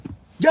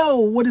Yo,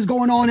 what is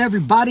going on,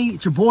 everybody?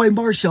 It's your boy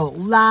Marshall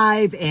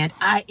live, and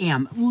I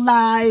am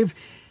live.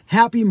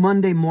 Happy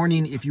Monday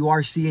morning if you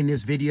are seeing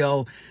this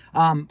video.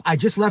 I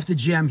just left the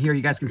gym here.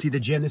 You guys can see the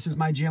gym. This is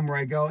my gym where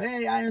I go,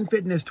 hey, Iron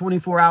Fitness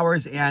 24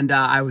 hours. And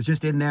I was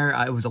just in there.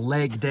 It was a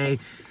leg day.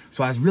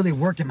 So I was really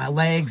working my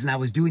legs, and I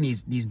was doing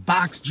these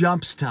box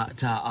jumps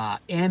to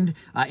end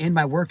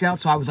my workout.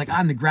 So I was like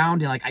on the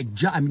ground, and like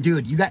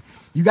dude, you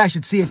guys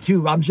should see it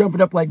too. I'm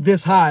jumping up like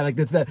this high, like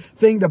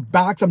the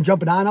box I'm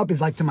jumping on up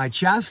is like to my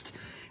chest.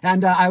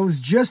 And I was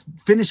just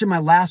finishing my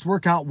last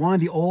workout. One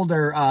of the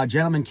older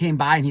gentlemen came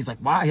by, and he's like,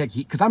 wow,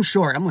 because I'm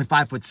short. I'm only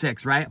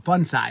 5'6", right?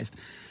 Fun sized.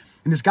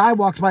 And this guy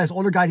walks by, this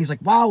older guy, and he's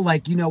like, wow,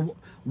 like, you know,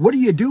 what are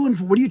you doing?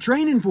 What are you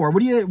training for?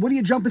 What are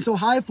you jumping so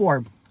high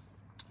for?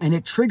 And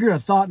it triggered a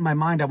thought in my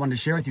mind I wanted to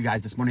share with you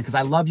guys this morning because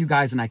I love you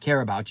guys and I care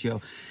about you.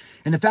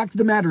 And the fact of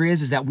the matter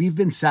is that we've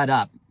been set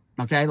up,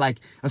 okay? Like,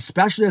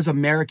 especially as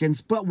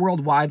Americans, but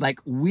worldwide, like,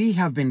 we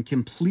have been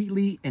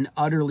completely and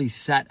utterly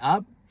set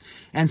up.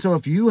 And so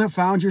if you have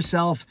found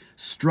yourself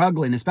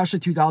struggling, especially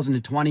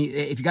 2020,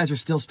 if you guys are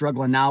still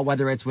struggling now,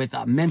 whether it's with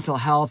mental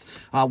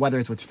health, whether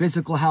it's with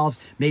physical health,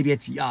 maybe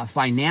it's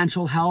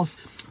financial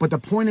health. But the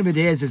point of it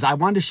is I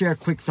wanted to share a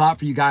quick thought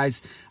for you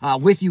guys,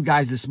 with you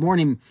guys this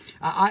morning.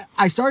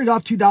 I started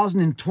off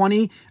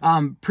 2020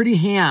 pretty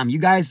ham. You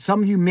guys,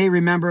 some of you may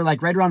remember,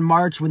 like right around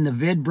March when the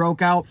vid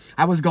broke out,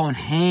 I was going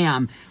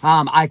ham.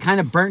 I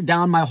kind of burnt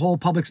down my whole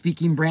public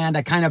speaking brand.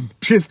 I kind of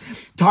just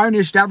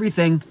tarnished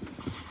everything.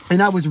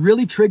 And I was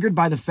really triggered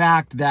by the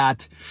fact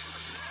that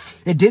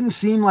it didn't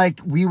seem like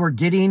we were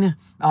getting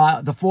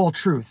the full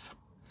truth.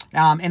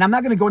 And I'm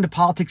not going to go into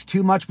politics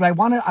too much, but I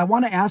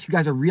want to ask you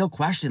guys a real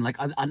question, like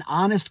an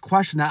honest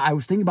question that I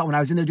was thinking about when I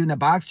was in there doing that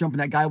box jump, and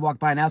that guy walked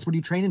by and asked, what are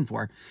you training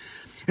for?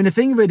 And the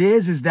thing of it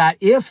is that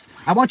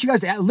I want you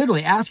guys to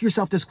literally ask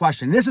yourself this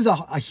question. This is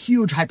a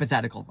huge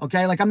hypothetical,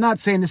 okay? Like, I'm not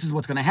saying this is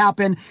what's going to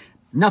happen,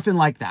 nothing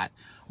like that.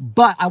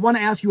 But I want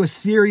to ask you a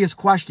serious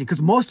question, because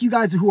most of you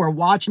guys who are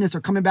watching this are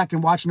coming back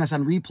and watching us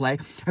on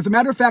replay. As a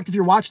matter of fact, if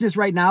you're watching this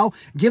right now,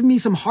 give me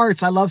some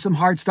hearts. I love some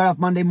hearts. Start off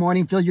Monday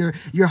morning. Fill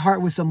your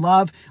heart with some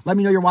love. Let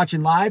me know you're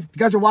watching live. If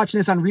you guys are watching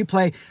this on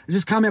replay,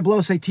 just comment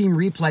below, say team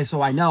replay,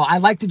 so I know. I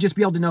like to just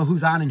be able to know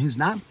who's on and who's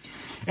not.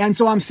 And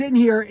so I'm sitting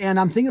here and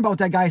I'm thinking about what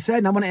that guy said,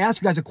 and I want to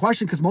ask you guys a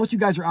question, because most of you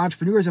guys are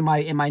entrepreneurs in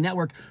my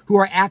network who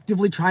are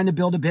actively trying to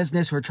build a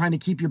business, who are trying to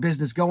keep your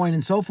business going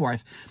and so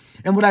forth.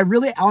 And what I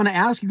want to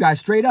ask you guys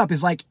straight up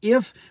is, like,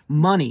 if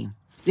money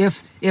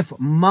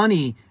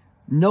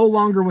no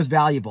longer was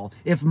valuable,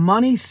 if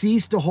money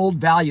ceased to hold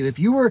value, if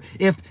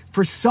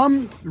for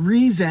some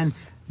reason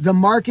the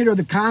market or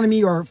the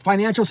economy or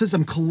financial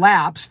system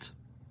collapsed,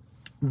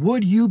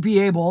 would you be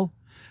able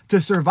to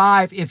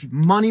survive if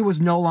money was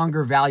no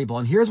longer valuable?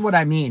 And here's what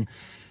I mean.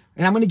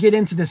 And I'm going to get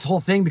into this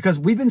whole thing because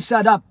we've been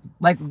set up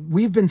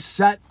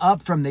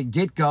from the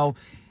get-go,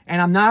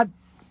 and I'm not,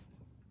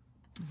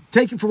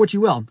 take it for what you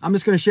will. I'm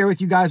just going to share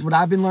with you guys what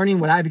I've been learning,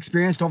 what I've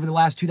experienced over the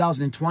last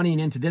 2020 and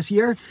into this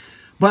year.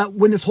 But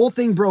when this whole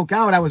thing broke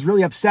out, I was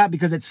really upset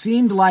because it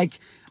seemed like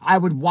I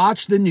would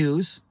watch the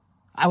news.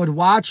 I wouldn't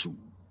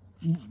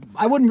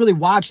really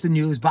watch the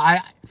news, but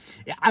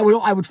I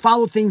would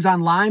follow things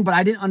online, but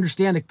I didn't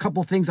understand a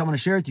couple things I want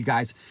to share with you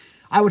guys.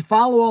 I would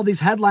follow all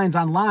these headlines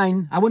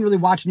online. I wouldn't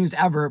really watch news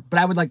ever, but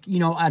I would, like, you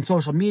know, on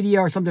social media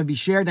or something would be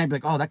shared, and I'd be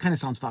like, oh, that kind of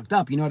sounds fucked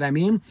up. You know what I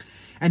mean?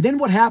 And then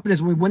what happened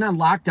is when we went on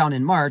lockdown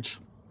in March,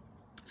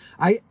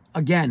 I'm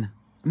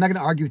not going to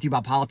argue with you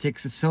about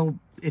politics.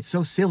 It's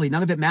so silly.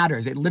 None of it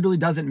matters. It literally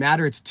doesn't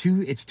matter. It's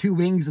two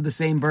wings of the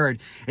same bird.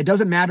 It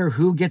doesn't matter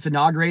who gets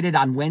inaugurated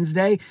on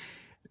Wednesday.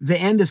 The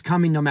end is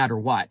coming no matter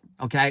what,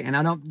 okay? And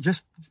I don't,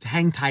 just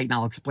hang tight and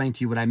I'll explain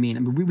to you what I mean. I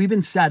mean, we've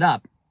been set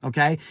up,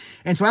 okay?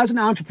 And so as an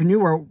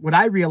entrepreneur, what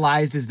I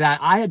realized is that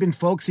I had been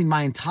focusing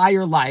my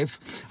entire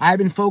life, I had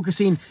been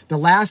focusing the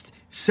last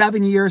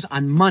 7 years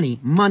on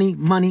money. Got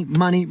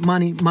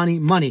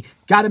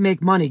to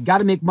make money.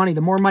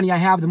 The more money I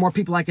have, the more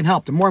people I can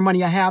help. The more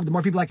money I have, the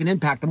more people I can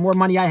impact. The more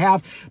money I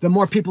have, the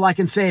more people I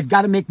can save.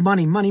 Got to make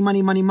money.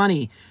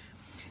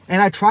 And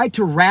I tried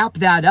to wrap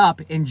that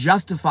up and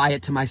justify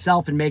it to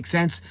myself and make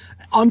sense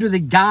under the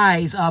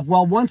guise of,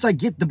 well, once I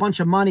get the bunch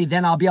of money,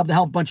 then I'll be able to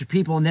help a bunch of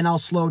people, and then I'll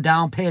slow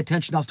down, pay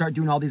attention, I'll start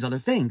doing all these other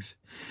things.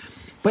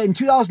 But in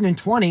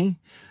 2020,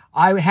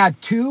 I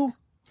had two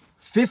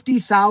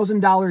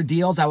 $50,000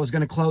 deals I was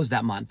going to close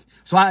that month.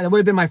 So it would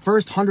have been my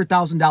first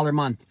 $100,000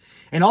 month.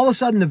 And all of a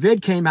sudden the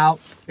vid came out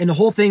and the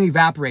whole thing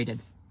evaporated.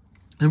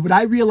 And what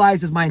I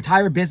realized is my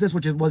entire business,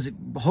 which was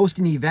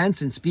hosting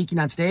events and speaking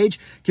on stage,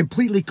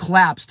 completely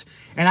collapsed.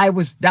 And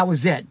that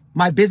was it.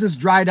 My business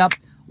dried up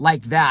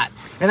like that.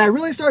 And I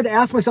really started to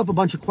ask myself a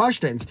bunch of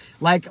questions.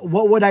 Like,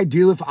 what would I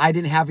do if I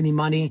didn't have any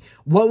money?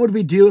 What would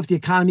we do if the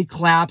economy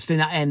collapsed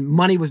and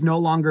money was no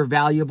longer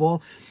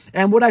valuable?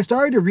 And what I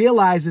started to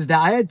realize is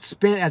that I had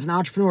spent, as an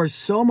entrepreneur,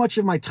 so much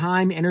of my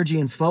time, energy,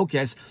 and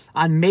focus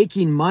on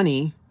making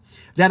money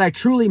that I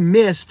truly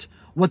missed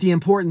what the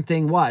important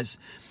thing was.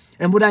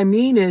 And what I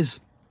mean is,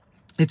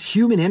 it's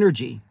human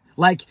energy.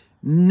 Like,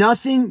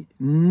 Nothing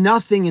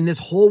in this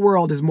whole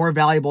world is more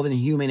valuable than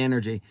human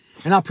energy.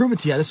 And I'll prove it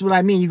to you. This is what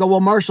I mean. You go,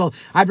 well, Marshall,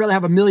 I'd rather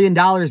have $1 million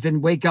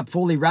than wake up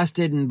fully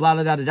rested and blah,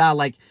 blah, blah, blah, blah.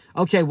 Like,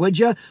 okay, would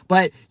you?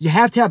 But you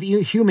have to have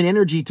human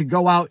energy to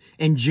go out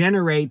and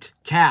generate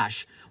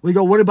cash. We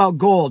go, what about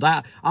gold?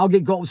 I'll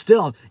get gold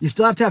still. You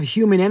still have to have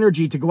human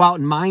energy to go out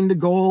and mine the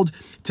gold,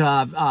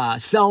 to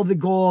sell the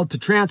gold, to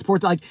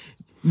transport. Like,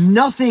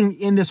 nothing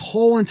in this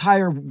whole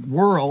entire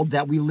world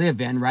that we live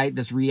in, right?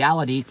 This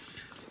reality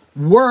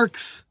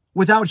works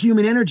without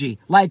human energy.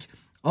 Like,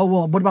 oh,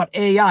 well, what about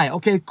AI?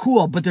 Okay,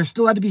 cool. But there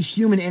still had to be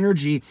human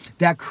energy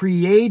that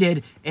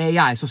created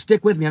AI. So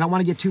stick with me. I don't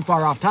want to get too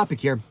far off topic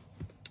here.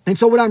 And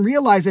so what I'm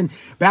realizing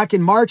back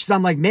in March is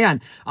I'm like,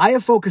 man, I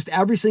have focused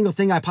every single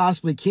thing I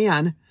possibly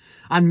can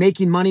on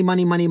making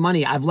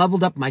money. I've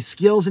leveled up my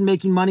skills in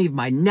making money,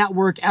 my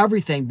network,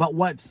 everything. But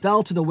what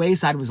fell to the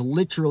wayside was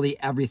literally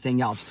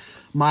everything else.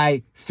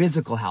 My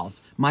physical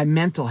health, my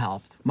mental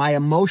health, my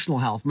emotional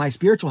health, my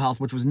spiritual health,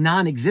 which was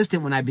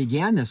non-existent when I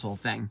began this whole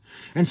thing.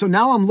 And so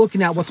now I'm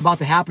looking at what's about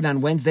to happen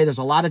on Wednesday. There's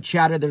a lot of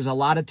chatter. There's a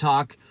lot of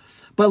talk.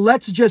 But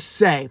let's just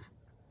say,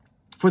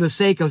 for the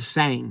sake of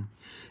saying,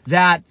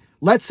 that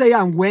let's say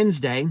on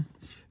Wednesday,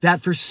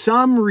 that for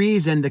some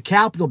reason, the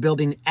Capitol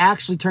building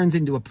actually turns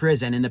into a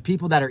prison and the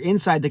people that are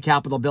inside the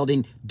Capitol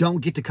building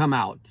don't get to come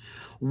out.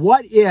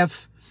 What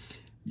if,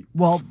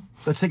 well,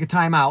 let's take a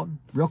time out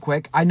real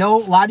quick. I know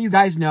a lot of you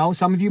guys know,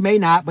 some of you may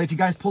not, but if you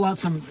guys pull out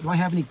some, do I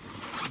have any,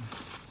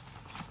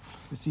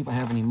 let's see if I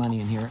have any money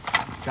in here.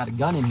 Got a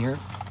gun in here.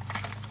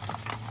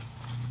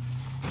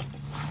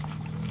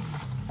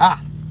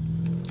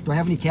 Do I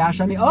have any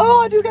cash on me? Oh,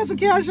 I do got some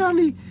cash on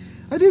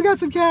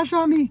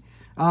me.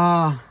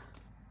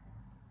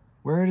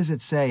 Where does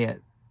it say it?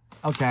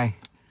 Okay.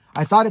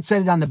 I thought it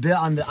said it on the bill,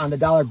 on the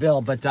dollar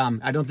bill, but I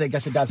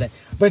guess it doesn't.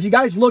 But if you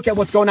guys look at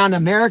what's going on in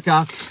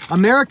America,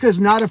 America's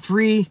not a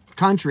free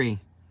country.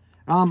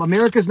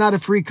 America's not a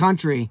free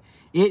country.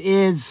 It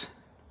is,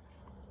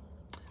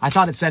 I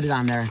thought it said it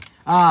on there.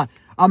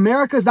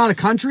 America's not a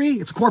country,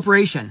 it's a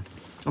corporation.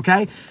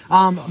 Okay?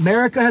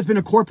 America has been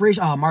a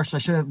corporation. Oh, Marshall, I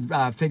should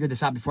have figured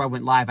this out before I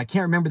went live. I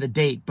can't remember the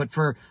date, but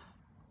for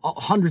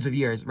hundreds of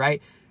years,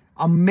 right?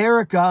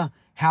 America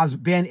has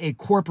been a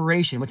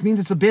corporation, which means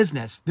it's a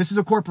business. This is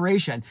a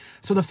corporation.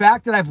 So the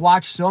fact that I've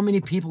watched so many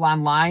people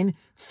online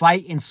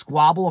fight and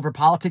squabble over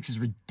politics is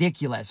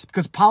ridiculous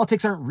because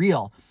politics aren't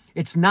real.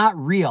 It's not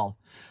real.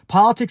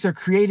 Politics are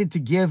created to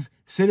give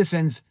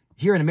citizens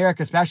here in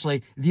America,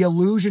 especially, the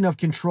illusion of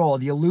control,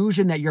 the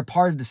illusion that you're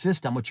part of the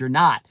system, which you're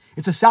not.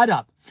 It's a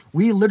setup.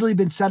 We literally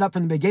been set up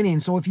from the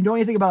beginning. So if you know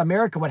anything about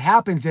America, what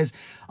happens is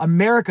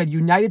America,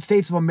 United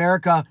States of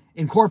America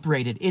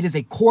Incorporated, it is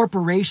a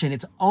corporation.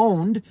 It's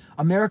owned.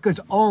 America's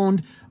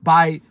owned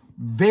by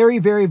very,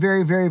 very,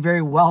 very, very,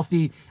 very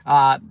wealthy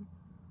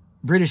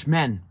British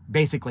men,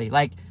 basically.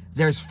 Like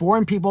there's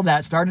foreign people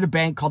that started a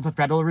bank called the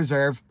Federal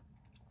Reserve.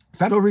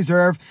 Federal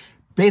Reserve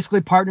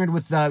basically partnered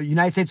with the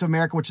United States of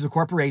America, which is a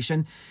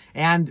corporation.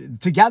 And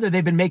together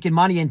they've been making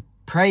money and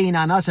preying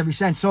on us ever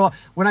since. So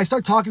when I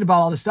start talking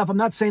about all this stuff, I'm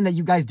not saying that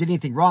you guys did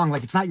anything wrong.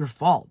 Like it's not your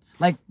fault.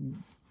 Like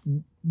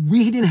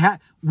we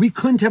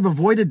couldn't have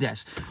avoided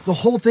this. The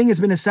whole thing has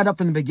been a setup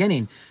from the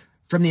beginning.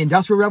 From the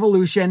Industrial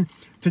Revolution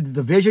to the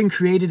division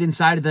created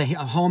inside of the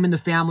home and the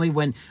family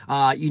when,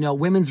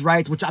 women's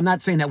rights, which I'm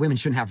not saying that women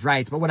shouldn't have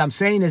rights, but what I'm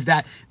saying is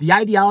that the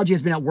ideology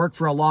has been at work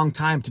for a long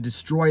time to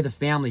destroy the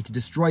family, to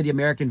destroy the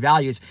American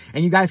values.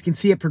 And you guys can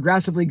see it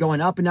progressively going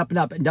up and up and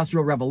up.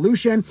 Industrial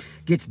Revolution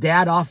gets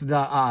dad out of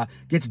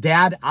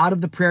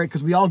the prairie,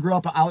 because we all grew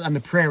up out on the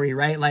prairie,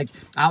 right? Like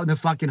out in the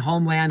fucking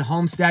homeland,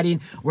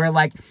 homesteading, where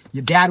like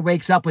your dad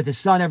wakes up with his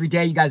son every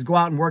day. You guys go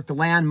out and work the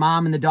land,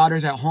 mom and the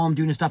daughters at home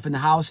doing stuff in the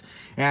house.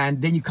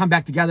 And then you come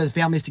back together, the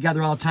family's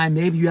together all the time.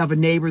 Maybe you have a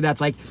neighbor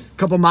that's like a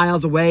couple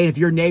miles away. And if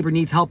your neighbor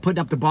needs help putting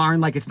up the barn,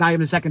 like it's not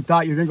even a second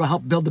thought, you're going to go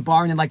help build the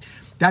barn. And like,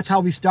 that's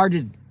how we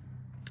started.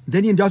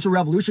 Then the Industrial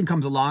Revolution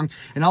comes along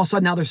and all of a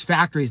sudden now there's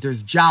factories,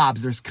 there's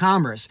jobs, there's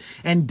commerce.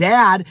 And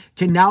dad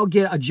can now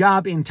get a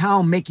job in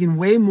town making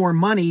way more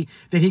money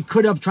than he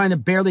could have trying to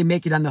barely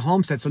make it on the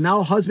homestead. So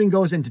now husband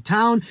goes into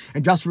town,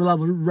 Industrial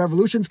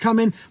Revolution's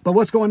coming. But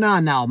what's going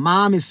on now?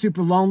 Mom is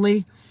super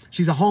lonely.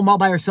 She's at home all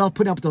by herself,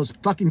 putting up with those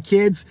fucking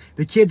kids.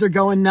 The kids are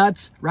going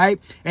nuts, right?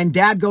 And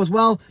dad goes,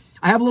 well,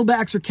 I have a little bit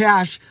extra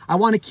cash. I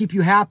want to keep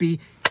you happy.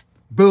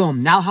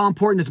 Boom. Now how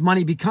important does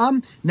money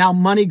become? Now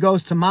money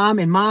goes to mom.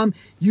 And mom,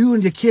 you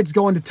and the kids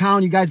go into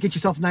town. You guys get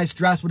yourself a nice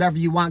dress, whatever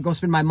you want. Go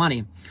spend my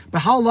money. But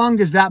how long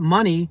does that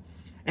money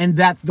and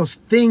those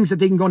things that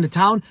they can go into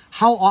town,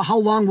 how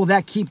long will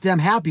that keep them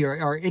happy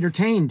or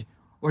entertained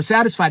or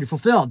satisfied or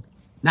fulfilled?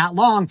 Not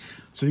long.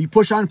 So you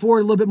push on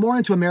forward a little bit more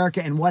into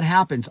America, and what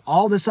happens?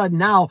 All of a sudden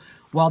now,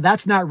 well,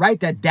 that's not right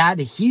that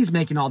he's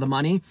making all the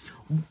money.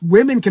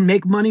 Women can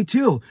make money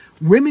too.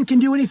 Women can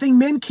do anything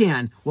men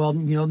can. Well,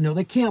 no,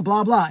 they can't,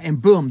 blah, blah.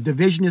 And boom,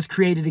 division is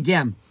created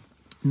again.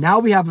 Now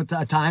we have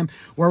a time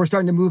where we're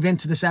starting to move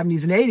into the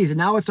 70s and 80s. And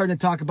now it's starting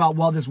to talk about,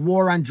 well, this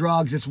war on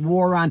drugs, this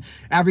war on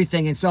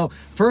everything. And so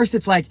first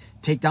it's like,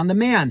 take down the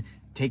man.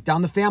 take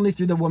down the family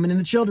through the woman and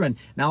the children.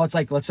 Now it's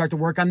like, let's start to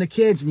work on the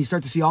kids. And you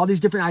start to see all these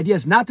different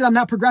ideas. Not that I'm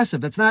not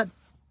progressive. That's not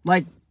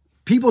like,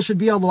 people should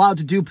be allowed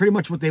to do pretty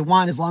much what they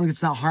want as long as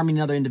it's not harming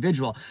another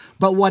individual.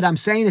 But what I'm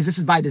saying is this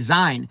is by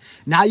design.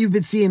 Now you've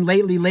been seeing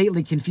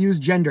lately,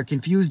 confused gender,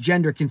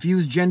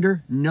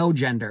 no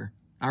gender.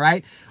 All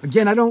right.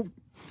 Again,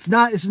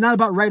 this is not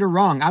about right or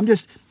wrong.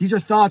 These are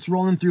thoughts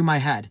rolling through my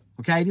head.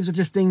 Okay. These are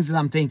just things that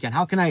I'm thinking.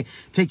 How can I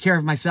take care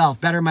of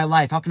myself, better my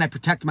life? How can I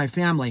protect my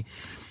family?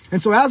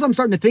 And so as I'm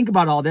starting to think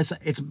about all this,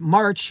 it's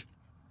March.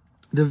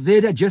 The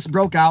vid had just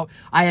broke out.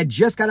 I had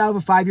just got out of a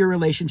 5-year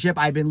relationship.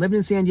 I'd been living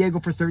in San Diego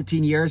for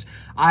 13 years.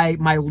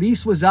 My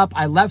lease was up.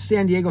 I left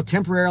San Diego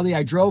temporarily.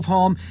 I drove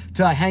home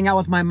to hang out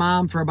with my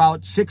mom for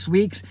about 6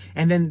 weeks.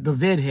 And then the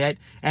vid hit.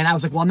 And I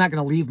was like, well, I'm not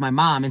going to leave my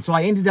mom. And so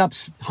I ended up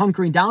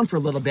hunkering down for a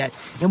little bit.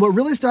 And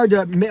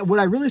what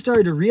I really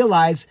started to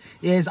realize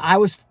is I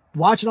was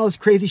watching all this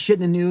crazy shit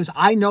in the news.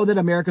 I know that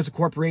America's a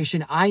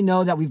corporation. I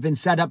know that we've been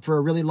set up for a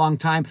really long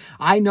time.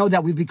 I know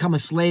that we've become a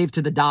slave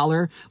to the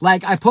dollar.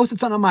 Like, I posted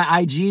something on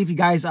my IG. If you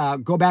guys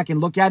go back and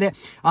look at it,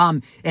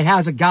 it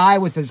has a guy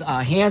with his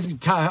hands,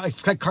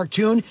 it's like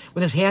cartoon,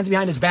 with his hands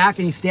behind his back,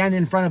 and he's standing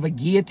in front of a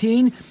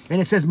guillotine, and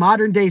it says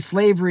modern day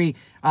slavery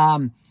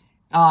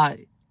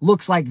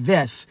looks like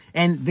this.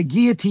 And the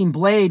guillotine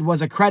blade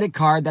was a credit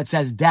card that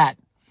says debt.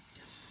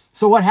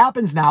 So what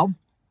happens now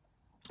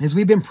is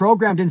we've been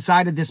programmed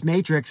inside of this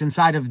matrix,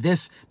 inside of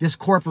this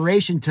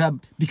corporation, to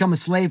become a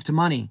slave to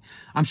money.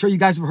 I'm sure you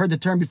guys have heard the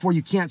term before.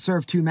 You can't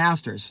serve two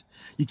masters.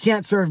 You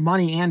can't serve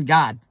money and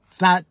God.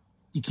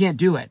 You can't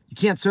do it. You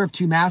can't serve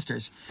two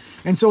masters.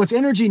 And so it's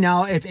energy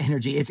now. It's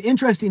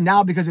interesting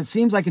now because it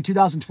seems like in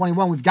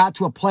 2021, we've got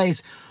to a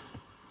place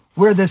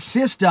where the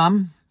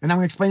system, and I'm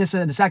going to explain this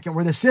in a second,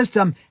 where the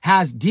system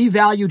has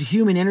devalued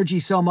human energy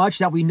so much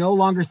that we no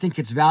longer think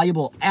it's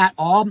valuable at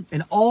all.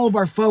 And all of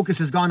our focus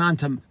has gone on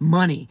to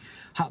money,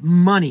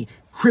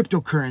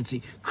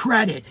 cryptocurrency,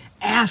 credit,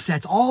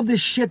 assets, all of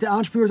this shit that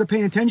entrepreneurs are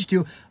paying attention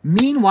to.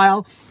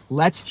 Meanwhile,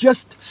 let's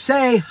just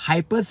say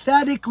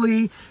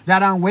hypothetically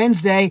that on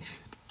Wednesday,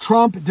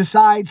 Trump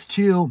decides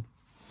to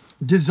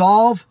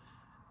dissolve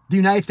the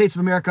United States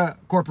of America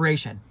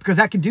Corporation, because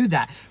that can do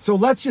that. So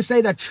let's just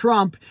say that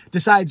Trump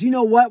decides, you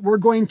know what,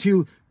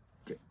 I'm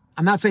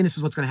not saying this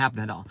is what's going to happen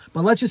at all,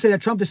 but let's just say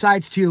that Trump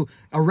decides to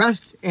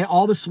arrest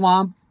all the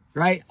swamp,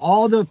 right?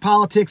 All the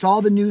politics,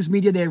 all the news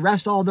media, they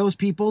arrest all those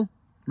people,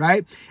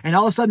 right? And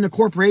all of a sudden the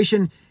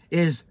corporation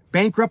is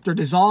bankrupt or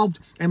dissolved,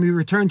 and we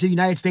return to the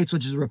United States,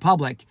 which is a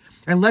republic.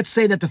 And let's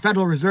say that the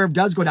Federal Reserve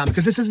does go down,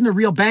 because this isn't a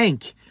real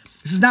bank.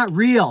 This is not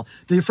real.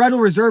 The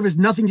Federal Reserve has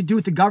nothing to do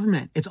with the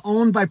government. It's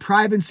owned by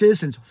private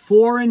citizens,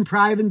 foreign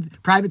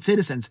private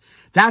citizens.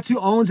 That's who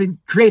owns and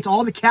creates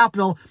all the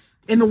capital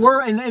in the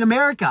world, in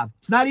America.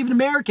 It's not even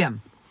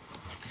American.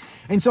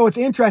 And so it's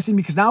interesting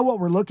because now what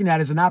we're looking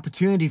at is an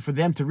opportunity for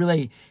them to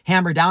really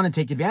hammer down and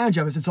take advantage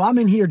of us. And so I'm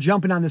in here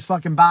jumping on this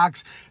fucking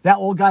box. That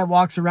old guy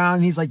walks around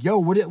and he's like, yo,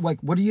 what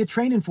are you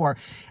training for?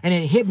 And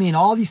it hit me, and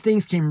all these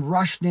things came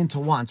rushed into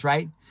once,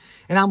 right?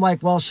 And I'm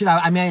like, well, shit,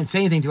 I didn't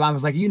say anything to him. I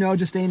was like,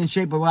 just staying in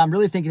shape. But what I'm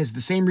really thinking is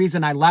the same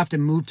reason I left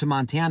and moved to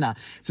Montana.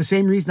 It's the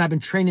same reason I've been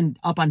training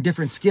up on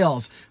different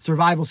skills,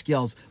 survival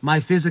skills,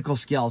 my physical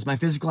skills, my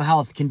physical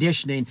health,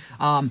 conditioning,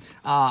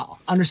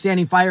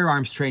 understanding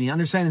firearms training,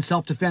 understanding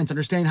self-defense,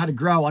 understanding how to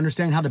grow,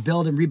 understanding how to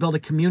build and rebuild a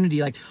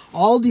community. Like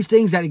all of these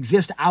things that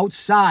exist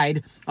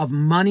outside of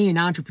money and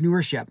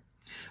entrepreneurship.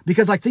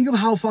 Because like, think of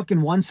how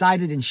fucking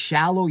one-sided and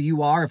shallow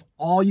you are if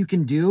all you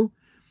can do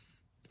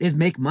is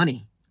make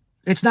money.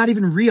 It's not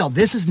even real.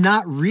 This is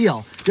not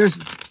real.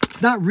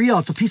 It's not real.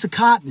 It's a piece of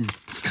cotton.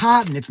 It's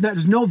cotton.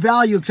 There's no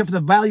value except for the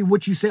value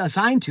which you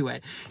assign to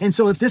it. And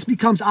so if this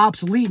becomes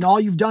obsolete and all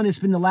you've done is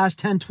spend the last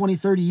 10, 20,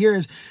 30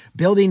 years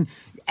building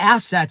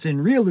assets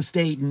and real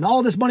estate and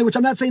all this money, which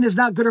I'm not saying is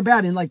not good or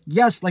bad. And like,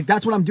 yes, like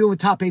that's what I'm doing with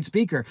Top 8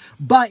 Speaker.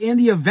 But in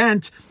the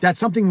event that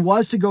something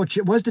was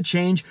to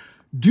change,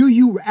 do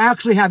you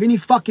actually have any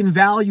fucking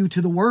value to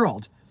the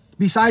world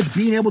besides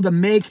being able to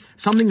make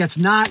something that's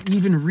not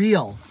even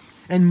real?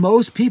 And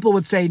most people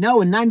would say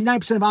no. And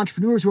 99% of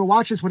entrepreneurs who are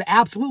watching this would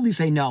absolutely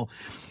say no.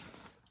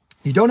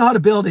 You don't know how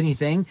to build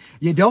anything.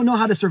 You don't know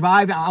how to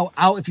survive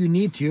out if you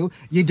need to.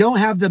 You don't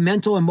have the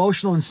mental,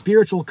 emotional, and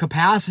spiritual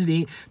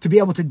capacity to be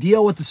able to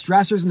deal with the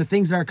stressors and the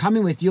things that are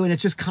coming with you. And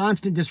it's just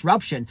constant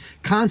disruption,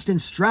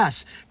 constant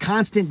stress,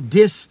 constant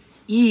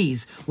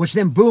dis-ease, which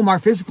then boom, our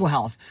physical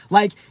health.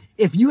 Like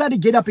if you had to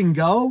get up and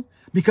go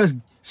because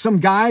some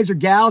guys or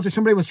gals or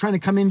somebody was trying to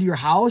come into your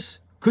house,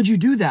 could you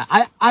do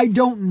that? I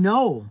don't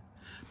know.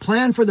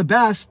 Plan for the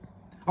best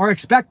or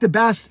expect the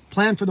best,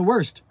 plan for the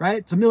worst, right?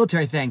 It's a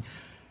military thing.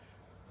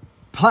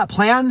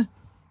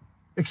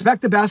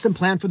 Expect the best and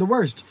plan for the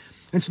worst.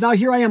 And so now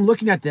here I am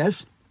looking at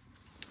this.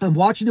 I'm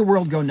watching the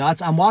world go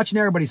nuts. I'm watching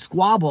everybody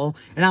squabble.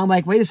 And I'm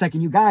like, wait a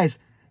second, you guys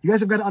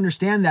have got to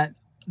understand that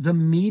the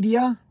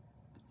media,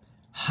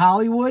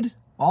 Hollywood,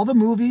 all the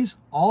movies,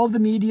 all of the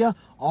media,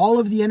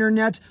 all of the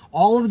internet,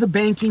 all of the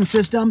banking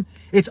system,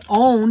 it's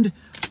owned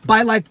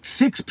by like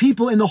 6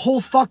 people in the whole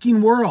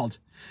fucking world.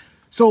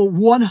 So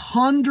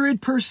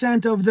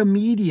 100% of the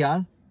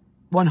media,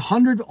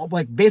 100,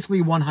 like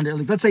basically 100,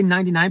 like let's say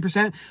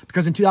 99%,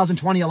 because in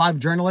 2020, a lot of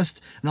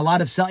journalists and a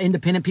lot of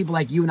independent people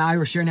like you and I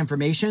who are sharing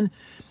information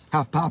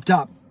have popped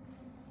up.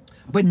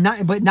 But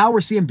now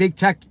we're seeing big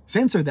tech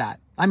censor that.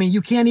 I mean,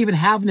 you can't even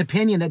have an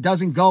opinion that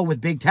doesn't go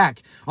with big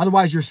tech.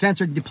 Otherwise, you're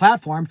censored,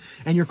 deplatformed,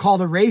 and you're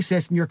called a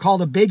racist, and you're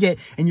called a bigot,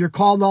 and you're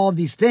called all of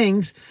these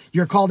things.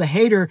 You're called a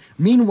hater.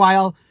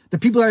 Meanwhile, the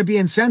people that are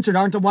being censored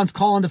aren't the ones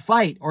calling to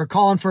fight or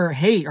calling for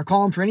hate or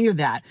calling for any of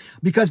that.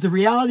 Because the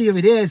reality of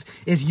it is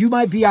you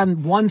might be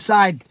on one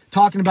side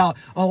talking about,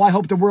 oh, I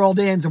hope the world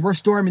ends and we're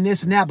storming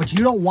this and that, but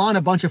you don't want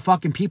a bunch of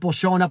fucking people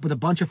showing up with a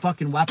bunch of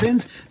fucking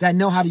weapons that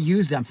know how to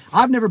use them.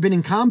 I've never been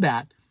in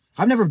combat.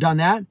 I've never done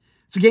that.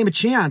 It's a game of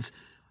chance.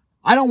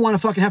 I don't want to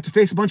fucking have to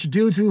face a bunch of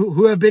dudes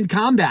who have been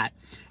combat.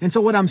 And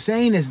so what I'm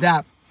saying is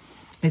that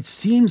it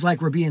seems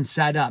like we're being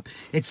set up.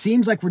 It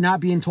seems like we're not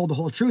being told the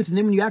whole truth. And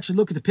then when you actually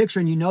look at the picture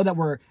and you know that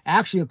we're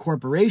actually a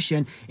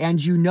corporation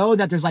and you know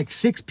that there's like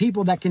 6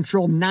 people that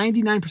control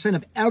 99%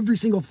 of every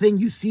single thing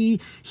you see,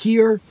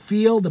 hear,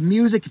 feel, the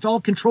music, it's all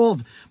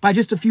controlled by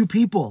just a few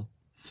people.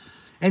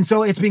 And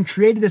so it's been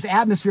created this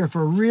atmosphere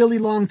for a really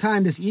long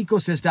time, this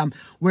ecosystem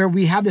where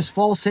we have this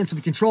false sense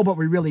of control, but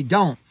we really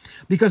don't.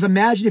 Because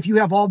imagine if you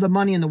have all the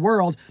money in the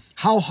world,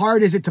 how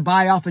hard is it to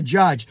buy off a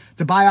judge,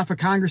 to buy off a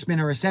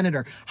congressman or a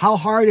senator? How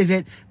hard is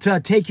it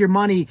to take your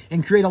money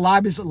and create a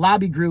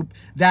lobby group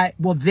that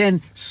will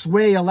then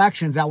sway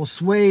elections, that will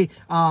sway,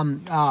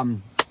 what's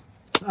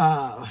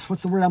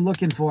the word I'm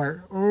looking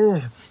for?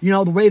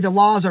 The way the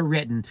laws are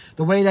written,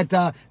 the way that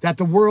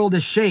the world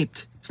is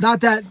shaped. It's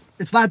not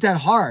that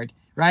hard.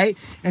 Right?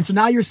 And so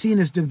now you're seeing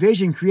this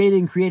division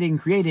created.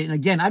 And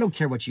again, I don't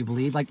care what you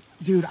believe. Like,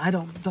 dude, I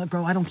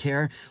don't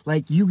care.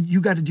 Like, you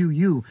got to do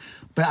you.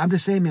 But I'm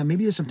just saying, man,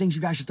 maybe there's some things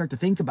you guys should start to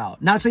think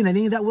about. Not saying that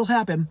any of that will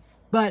happen,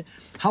 but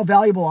how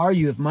valuable are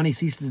you if money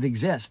ceases to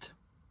exist?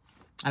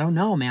 I don't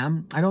know,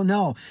 man. I don't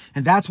know.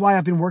 And that's why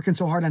I've been working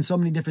so hard on so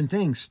many different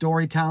things.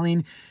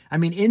 Storytelling. I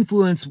mean,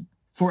 influence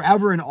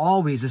forever and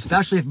always,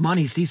 especially if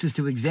money ceases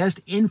to exist,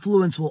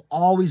 influence will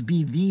always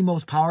be the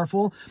most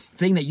powerful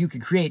thing that you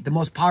can create, the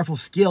most powerful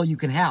skill you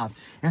can have.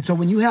 And so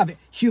when you have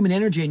human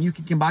energy and you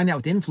can combine that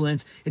with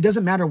influence, it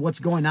doesn't matter what's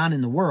going on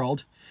in the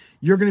world.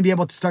 You're going to be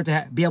able to start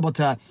to be able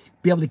to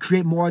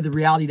create more of the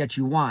reality that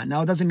you want.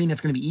 Now, it doesn't mean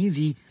it's going to be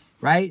easy,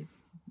 right?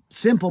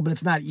 Simple, but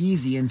it's not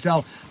easy. And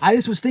so I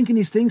just was thinking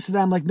these things today.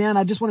 I'm like, man,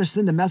 I just want to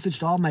send a message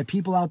to all my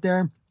people out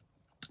there.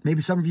 Maybe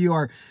some of you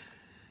are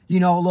a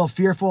little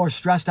fearful or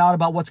stressed out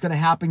about what's going to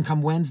happen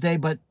come Wednesday,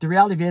 but the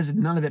reality is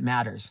none of it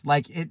matters.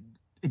 Like it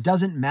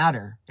doesn't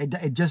matter.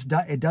 It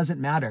doesn't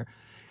matter.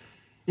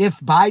 If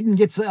Biden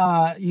gets,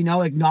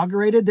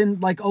 inaugurated, then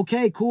like,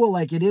 okay, cool.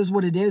 Like it is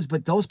what it is,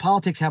 but those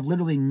politics have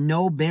literally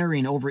no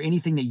bearing over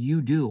anything that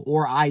you do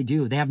or I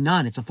do. They have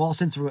none. It's a false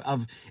sense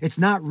of it's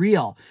not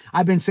real.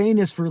 I've been saying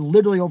this for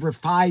literally over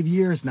 5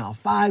 years now.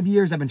 5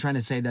 years I've been trying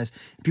to say this.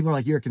 People are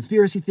like, you're a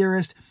conspiracy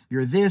theorist.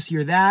 You're this,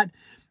 you're that.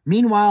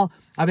 Meanwhile,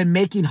 I've been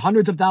making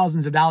hundreds of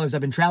thousands of dollars.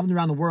 I've been traveling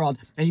around the world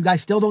and you guys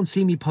still don't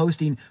see me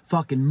posting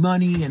fucking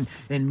money and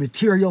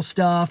material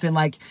stuff and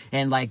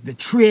the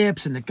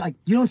trips and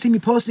you don't see me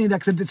posting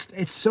that because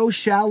it's so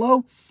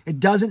shallow. It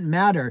doesn't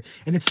matter.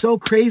 And it's so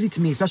crazy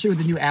to me, especially with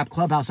the new app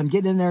Clubhouse. I'm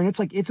getting in there and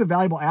it's a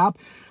valuable app,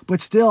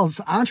 but still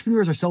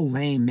entrepreneurs are so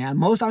lame, man.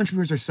 Most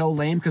entrepreneurs are so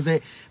lame because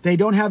they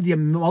don't have the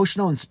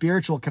emotional and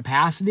spiritual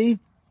capacity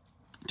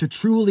to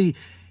truly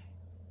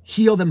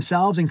heal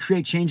themselves and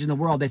create change in the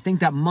world. They think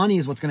that money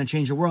is what's going to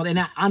change the world.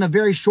 And on a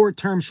very short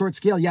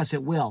scale, yes,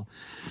 it will.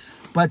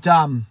 But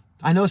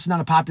I know this is not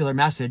a popular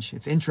message.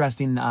 It's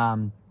interesting.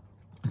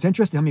 It's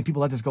interesting how many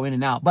people let this go in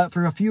and out. But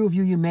for a few of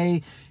you, you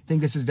may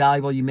think this is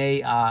valuable. You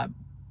may,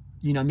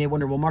 may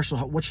wonder, well, Marshall,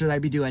 what should I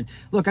be doing?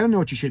 Look, I don't know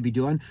what you should be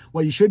doing.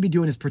 What you should be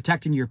doing is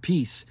protecting your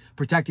peace,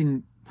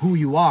 protecting who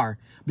you are,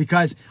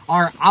 because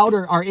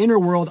our inner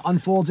world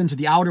unfolds into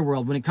the outer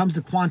world. When it comes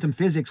to quantum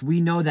physics, we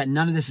know that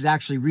none of this is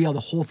actually real. The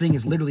whole thing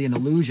is literally an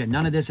illusion.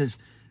 None of this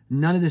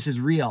is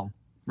real,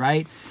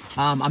 right?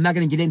 I'm not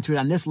going to get into it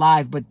on this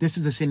live, but this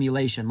is a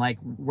simulation. Like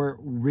we're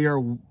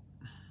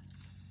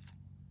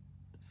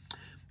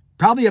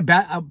probably a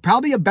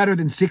better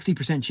than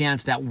 60%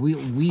 chance that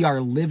we are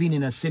living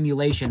in a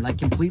simulation, like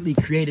completely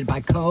created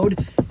by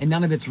code, and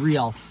none of it's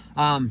real.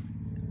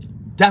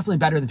 Definitely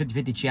better than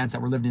 50-50 chance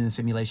that we're living in a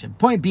simulation.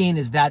 Point being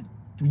is that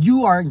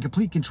you are in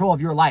complete control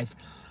of your life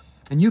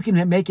and you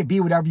can make it be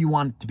whatever you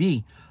want it to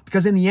be,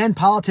 because in the end,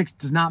 politics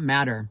does not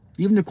matter.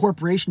 Even the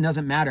corporation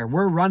doesn't matter.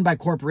 We're run by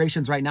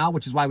corporations right now,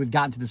 which is why we've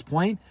gotten to this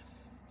point.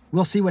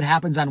 We'll see what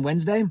happens on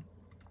Wednesday.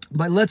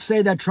 But let's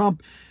say that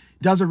Trump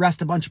does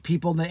arrest a bunch of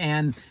people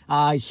and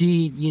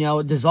he,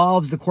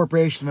 dissolves the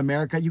Corporation of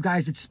America. You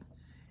guys,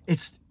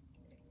 it's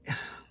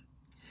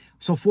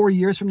so 4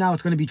 years from now,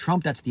 it's going to be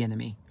Trump that's the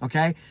enemy,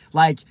 okay?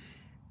 Like,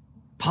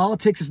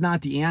 politics is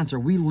not the answer.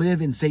 We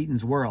live in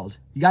Satan's world.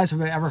 You guys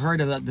have ever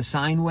heard of the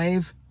sine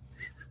wave?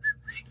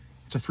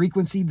 It's a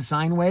frequency, the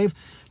sine wave.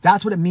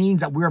 That's what it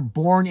means that we're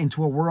born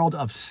into a world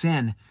of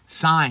sin.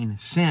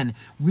 Sin.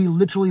 We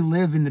literally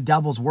live in the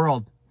devil's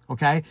world,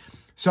 okay?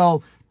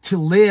 So to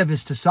live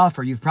is to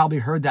suffer. You've probably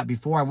heard that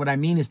before. And what I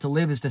mean is to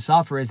live is to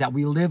suffer is that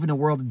we live in a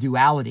world of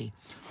duality.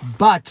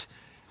 But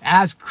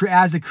as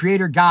the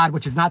creator God,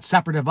 which is not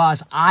separate of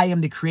us, I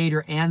am the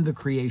creator and the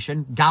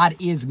creation. God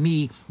is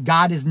me.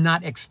 God is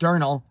not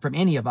external from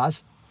any of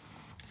us.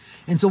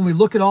 And so when we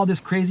look at all this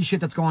crazy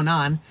shit that's going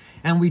on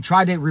and we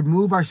try to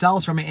remove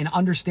ourselves from it and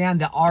understand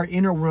that our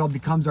inner world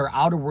becomes our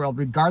outer world,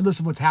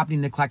 regardless of what's happening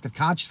in the collective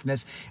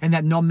consciousness, and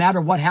that no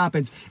matter what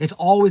happens, it's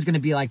always going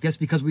to be like this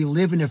because we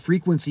live in a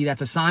frequency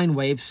that's a sine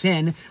wave,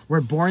 sin.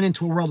 We're born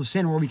into a world of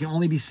sin where we can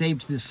only be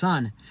saved to the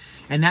sun.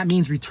 And that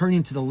means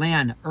returning to the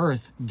land,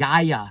 earth,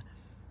 Gaia,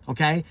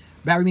 okay?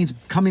 That means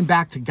coming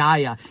back to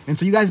Gaia. And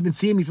so you guys have been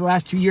seeing me for the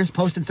last 2 years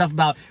posting stuff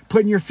about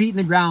putting your feet in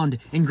the ground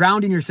and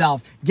grounding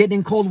yourself, getting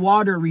in cold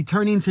water,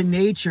 returning to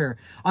nature,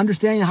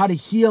 understanding how to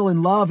heal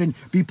and love and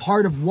be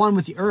part of one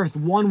with the earth,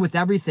 one with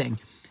everything.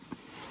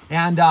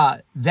 And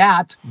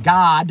that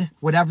God,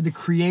 whatever the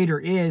creator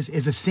is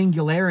a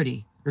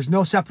singularity. There's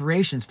no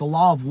separation. It's the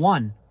law of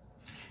one.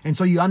 And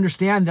so you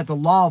understand that the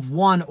law of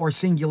one or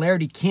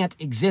singularity can't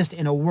exist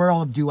in a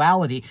world of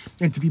duality.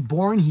 And to be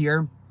born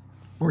here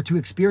or to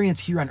experience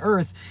here on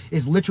earth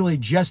is literally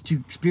just to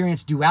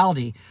experience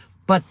duality.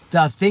 But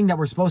the thing that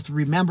we're supposed to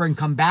remember and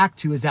come back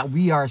to is that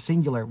we are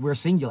singular. We're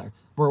singular.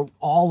 We're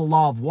all a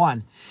law of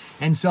one.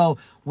 And so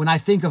when I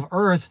think of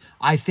earth,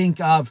 I think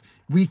of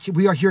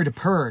we are here to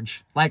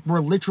purge. Like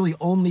we're literally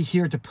only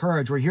here to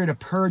purge. We're here to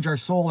purge our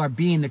soul, our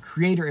being. The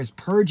creator is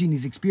purging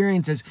these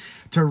experiences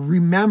to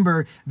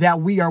remember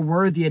that we are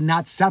worthy and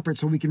not separate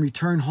so we can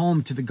return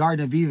home to the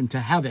Garden of Eden,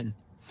 to heaven.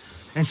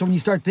 And so when you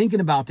start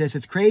thinking about this,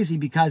 it's crazy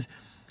because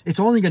it's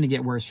only going to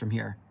get worse from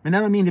here. And I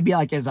don't mean to be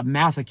like as a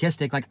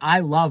masochistic, like I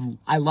love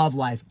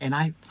life and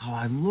I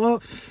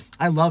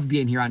love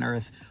being here on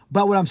earth.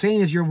 But what I'm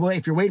saying is if you're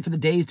waiting for the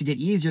days to get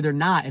easier, they're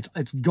not.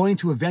 It's going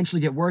to eventually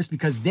get worse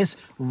because this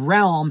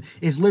realm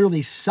is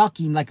literally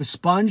sucking like a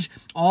sponge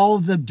all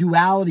the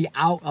duality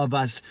out of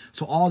us.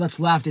 So all that's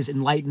left is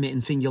enlightenment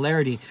and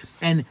singularity.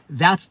 And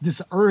that's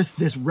this earth,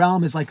 this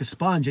realm is like a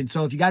sponge. And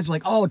so if you guys are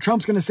like, oh,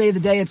 Trump's going to save the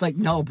day, it's like,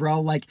 no,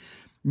 bro, like,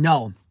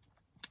 no.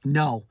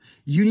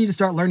 You need to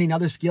start learning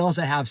other skills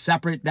that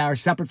are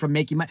separate from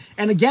making money.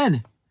 And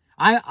again,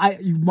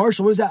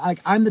 Marshall, what is that?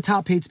 Like, I'm the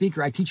top paid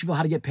speaker. I teach people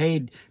how to get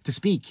paid to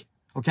speak.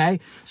 Okay.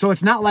 So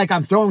it's not like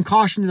I'm throwing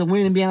caution to the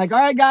wind and being like, all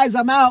right, guys,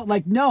 I'm out.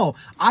 Like, no,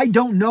 I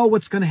don't know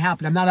what's going to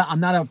happen. I'm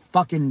not a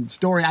fucking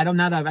story.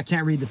 I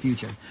can't read the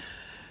future.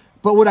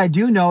 But what I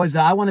do know is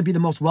that I want to be the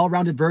most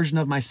well-rounded version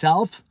of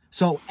myself.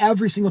 So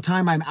every single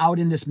time I'm out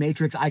in this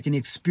matrix, I can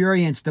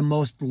experience the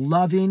most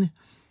loving,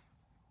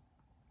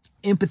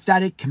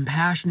 empathetic,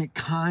 compassionate,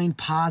 kind,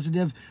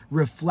 positive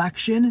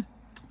reflection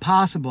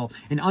possible,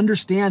 and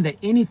understand that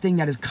anything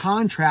that is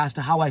contrast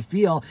to how I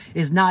feel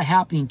is not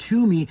happening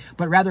to me,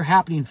 but rather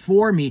happening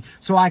for me,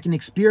 so I can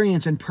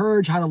experience and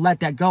purge how to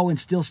let that go and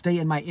still stay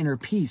in my inner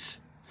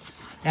peace.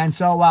 And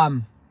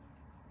so,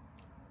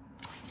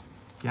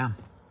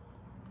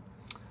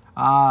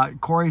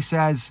 Corey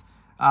says,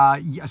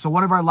 so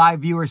one of our live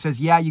viewers says,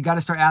 yeah, you got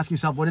to start asking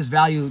yourself, what is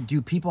value?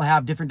 Do people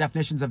have different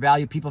definitions of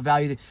value? People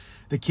value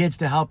the kids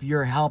to help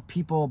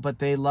people, but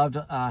they love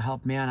to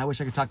help. Man, I wish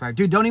I could talk about it.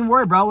 Dude, don't even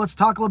worry, bro. Let's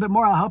talk a little bit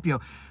more. I'll help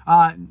you.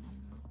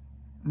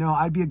 No,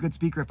 I'd be a good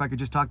speaker if I could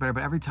just talk better.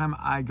 But every time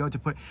I go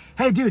to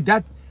hey, dude,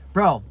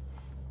 bro.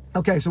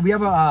 Okay, so we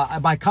have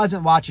my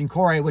cousin watching,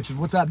 Corey,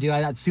 what's up, dude?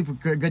 That's super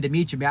good to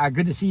meet you, man.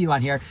 Good to see you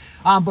on here.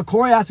 But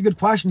Corey asked a good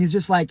question. He's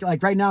just like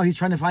right now he's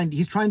trying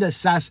to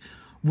assess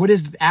what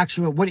is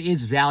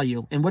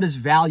value, and what does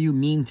value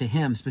mean to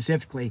him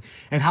specifically,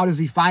 and how does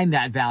he find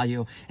that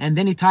value? And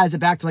then he ties it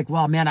back to like,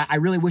 well, man, I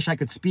really wish I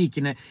could speak,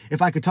 and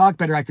if I could talk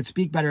better, I could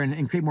speak better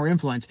and create more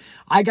influence.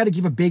 I got to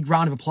give a big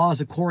round of applause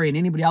to Corey and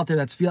anybody out there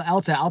that's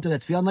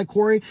feeling like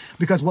Corey,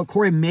 because what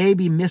Corey may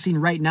be missing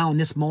right now in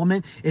this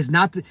moment is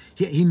not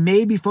he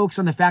may be focused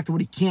on the fact of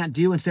what he can't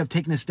do instead of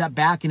taking a step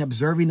back and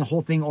observing the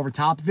whole thing over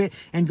top of it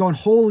and going,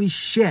 holy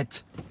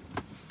shit,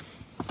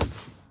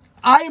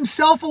 I am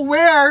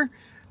self-aware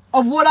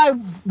of what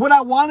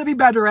I want to be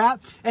better at,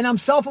 and I'm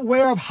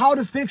self-aware of how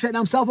to fix it, and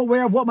I'm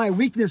self-aware of what my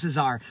weaknesses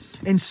are.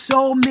 And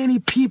so many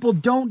people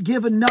don't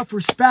give enough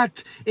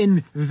respect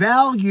and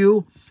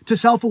value to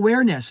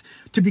self-awareness.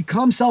 To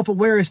become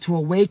self-aware is to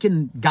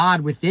awaken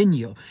God within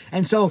you.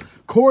 And so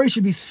Corey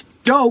should be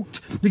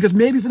stoked because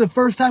maybe for the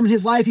first time in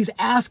his life, he's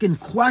asking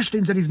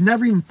questions that he's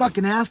never even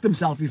fucking asked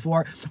himself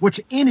before, which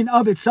in and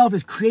of itself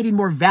is creating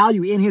more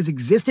value in his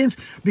existence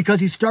because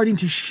he's starting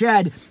to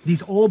shed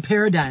these old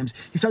paradigms.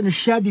 He's starting to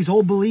shed these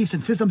old beliefs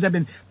and systems that have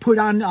been put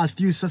on us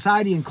through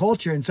society and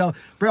culture. And so,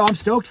 bro, I'm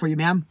stoked for you,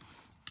 man.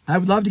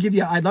 I'd love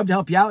to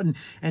help you out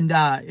and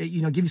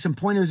give you some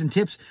pointers and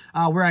tips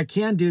where I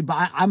can, dude.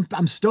 But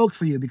I'm stoked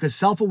for you because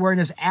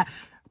self-awareness,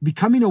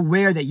 becoming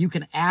aware that you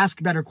can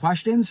ask better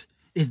questions,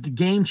 is the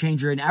game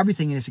changer in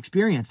everything in this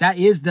experience. That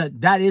is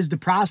the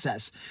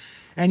process.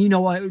 And you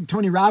know,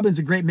 Tony Robbins,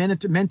 a great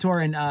mentor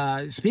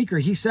and speaker,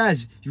 he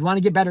says, you want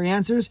to get better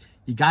answers,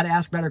 you got to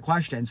ask better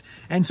questions.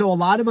 And so a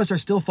lot of us are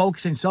still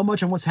focusing so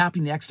much on what's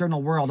happening in the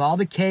external world, all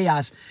the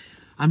chaos.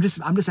 I'm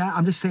just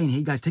saying,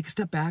 hey guys, take a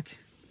step back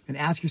and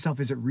ask yourself,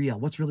 is it real?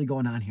 What's really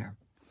going on here?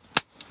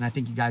 And I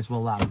think you guys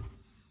will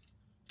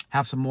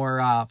have some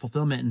more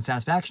fulfillment and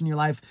satisfaction in your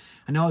life.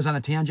 I know I was on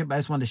a tangent, but I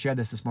just wanted to share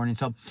this morning.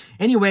 So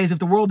anyways, if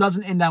the world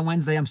doesn't end on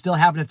Wednesday, I'm still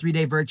having a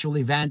 3-day virtual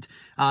event.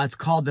 It's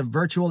called the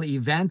Virtual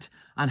Event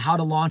on How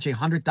to Launch a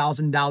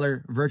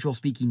 $100,000 Virtual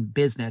Speaking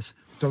Business.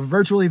 It's a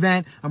virtual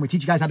event. I'm going to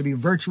teach you guys how to be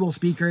virtual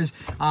speakers,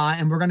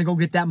 and we're going to go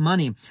get that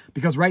money,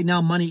 because right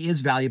now money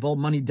is valuable.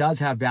 Money does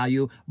have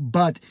value,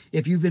 but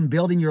if you've been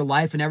building your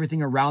life and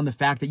everything around the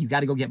fact that you got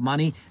to go get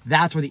money,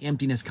 that's where the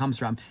emptiness comes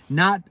from.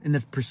 Not in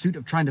the pursuit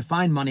of trying to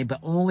find money, but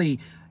only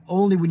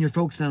when you're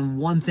focusing on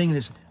one thing,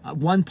 this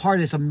one part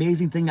of this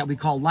amazing thing that we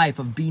call life,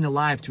 of being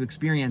alive to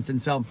experience. And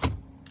so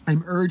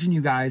I'm urging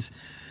you guys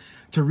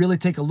to really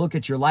take a look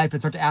at your life and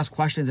start to ask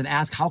questions and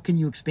ask, how can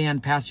you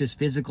expand past just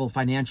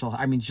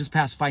just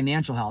past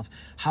financial health?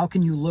 How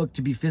can you look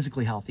to be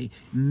physically healthy,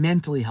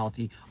 mentally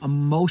healthy,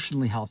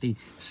 emotionally healthy,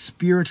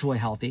 spiritually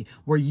healthy,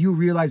 where you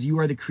realize you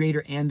are the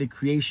creator and the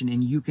creation,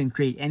 and you can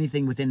create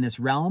anything within this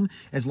realm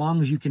as long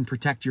as you can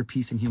protect your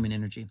peace and human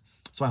energy.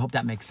 So I hope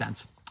that makes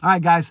sense. All right,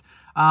 guys,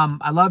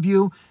 I love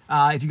you.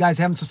 If you guys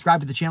haven't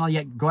subscribed to the channel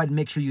yet, go ahead and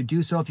make sure you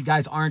do so. If you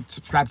guys aren't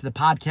subscribed to the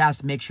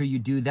podcast, make sure you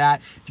do that.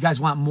 If you guys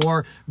want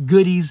more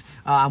goodies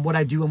on what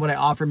I do and what I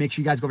offer, make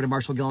sure you guys go over to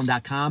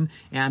marshallgillen.com.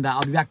 And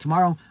I'll be back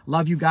tomorrow.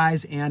 Love you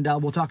guys, and we'll talk